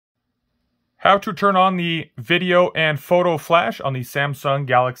How to turn on the video and photo flash on the Samsung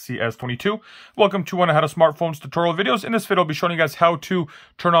Galaxy S22. Welcome to one of How to Smartphones tutorial videos. In this video, I'll be showing you guys how to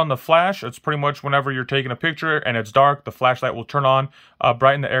turn on the flash. It's pretty much whenever you're taking a picture and it's dark, the flashlight will turn on,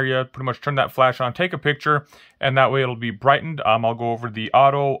 brighten the area, pretty much turn that flash on, take a picture, and that way it'll be brightened. I'll go over the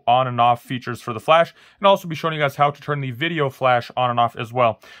auto on and off features for the flash, and I'll also be showing you guys how to turn the video flash on and off as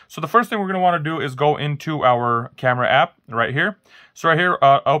well. So the first thing we're going to want to do is go into our camera app right here. So right here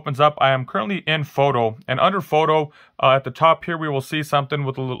opens up. I am currently in photo, and under photo at the top here we will see something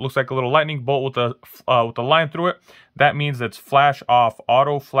with looks like a little lightning bolt with a line through it. That means it's flash off,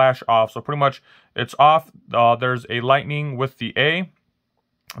 auto flash off. So pretty much it's off. There's a lightning with the A.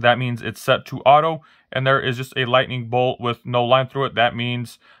 That means it's set to auto, and there is just a lightning bolt with no line through it. That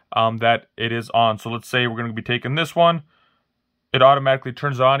means that it is on. So let's say we're going to be taking this one. It automatically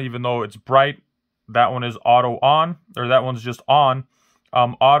turns on even though it's bright. That one is auto on, or that one's just on.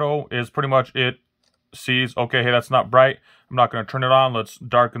 Auto is pretty much it sees, okay, hey, that's not bright. I'm not going to turn it on. Let's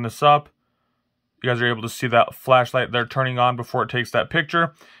darken this up. You guys are able to see that flashlight there turning on before it takes that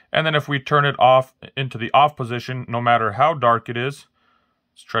picture. And then if we turn it off into the off position, no matter how dark it is,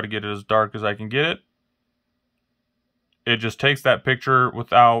 let's try to get it as dark as I can get it. It just takes that picture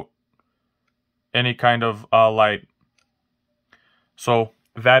without any kind of light. So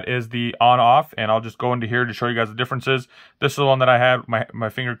that is the on-off, and I'll just go into here to show you guys the differences. This is the one that I had my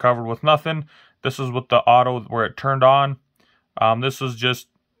finger covered with nothing. This is with the auto where it turned on. This is just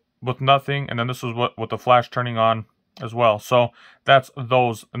with nothing, and then this is with the flash turning on as well. So that's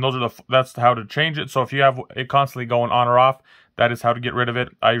those, and those are that's how to change it. So if you have it constantly going on or off, that is how to get rid of it.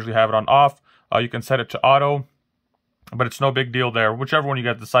 I usually have it on off. You can set it to auto, but it's no big deal there. Whichever one you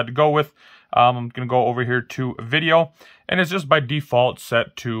guys decide to go with. I'm going to go over here to video, and it's just by default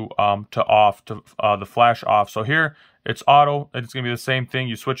set to off, to the flash off. So here it's auto. It's going to be the same thing.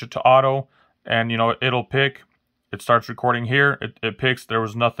 You switch it to auto, and you know it'll pick. It starts recording here. It picks. There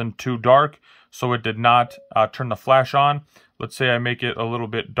was nothing too dark, so it did not turn the flash on. Let's say I make it a little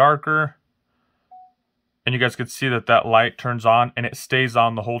bit darker, and you guys can see that light turns on, and it stays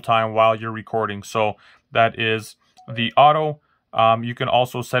on the whole time while you're recording. So that is the auto. You can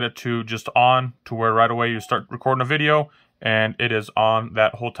also set it to just on, to where right away you start recording a video and it is on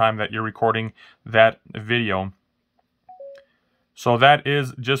that whole time that you're recording that video. So that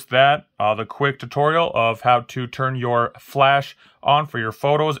is just that, the quick tutorial of how to turn your flash on for your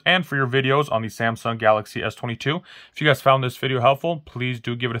photos and for your videos on the Samsung Galaxy S22. If you guys found this video helpful, please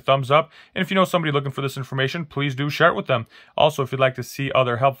do give it a thumbs up. And if you know somebody looking for this information, please do share it with them. Also, if you'd like to see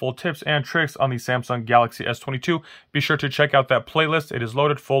other helpful tips and tricks on the Samsung Galaxy S22, be sure to check out that playlist. It is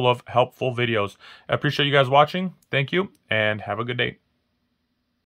loaded full of helpful videos. I appreciate you guys watching. Thank you, and have a good day.